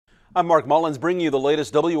I'm Mark Mullins, bringing you the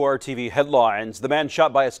latest WRTV headlines. The man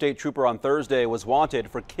shot by a state trooper on Thursday was wanted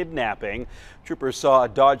for kidnapping. Troopers saw a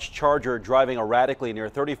Dodge Charger driving erratically near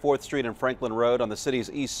 34th Street and Franklin Road on the city's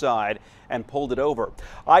east side and pulled it over.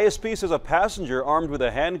 ISP says a passenger armed with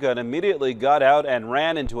a handgun immediately got out and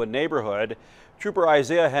ran into a neighborhood. Trooper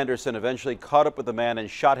Isaiah Henderson eventually caught up with the man and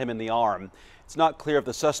shot him in the arm. It's not clear if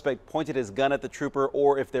the suspect pointed his gun at the trooper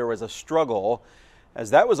or if there was a struggle.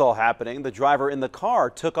 As that was all happening, the driver in the car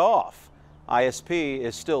took off. ISP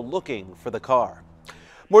is still looking for the car.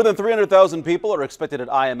 More than 300,000 people are expected at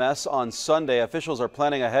IMS on Sunday. Officials are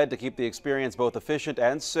planning ahead to keep the experience both efficient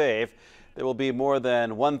and safe. There will be more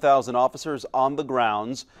than 1,000 officers on the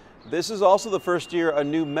grounds. This is also the first year a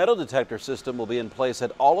new metal detector system will be in place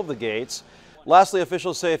at all of the gates. Lastly,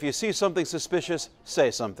 officials say if you see something suspicious, say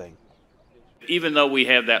something. Even though we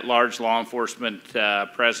have that large law enforcement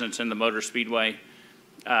presence in the motor speedway,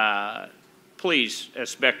 please,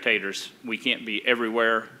 as spectators, we can't be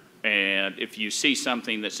everywhere, and if you see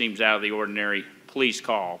something that seems out of the ordinary, please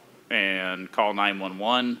call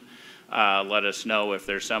 911. Let us know if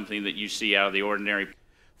there's something that you see out of the ordinary.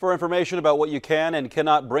 For information about what you can and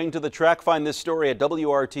cannot bring to the track, find this story at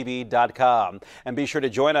WRTV.com. And be sure to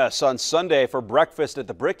join us on Sunday for breakfast at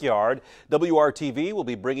the Brickyard. WRTV will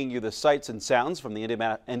be bringing you the sights and sounds from the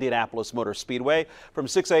Indianapolis Motor Speedway from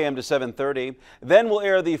 6 a.m. to 7:30. Then we'll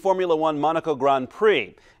air the Formula One Monaco Grand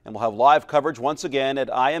Prix. And we'll have live coverage once again at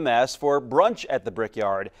IMS for brunch at the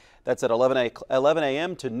Brickyard. That's at 11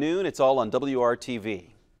 a.m. to noon. It's all on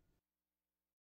WRTV.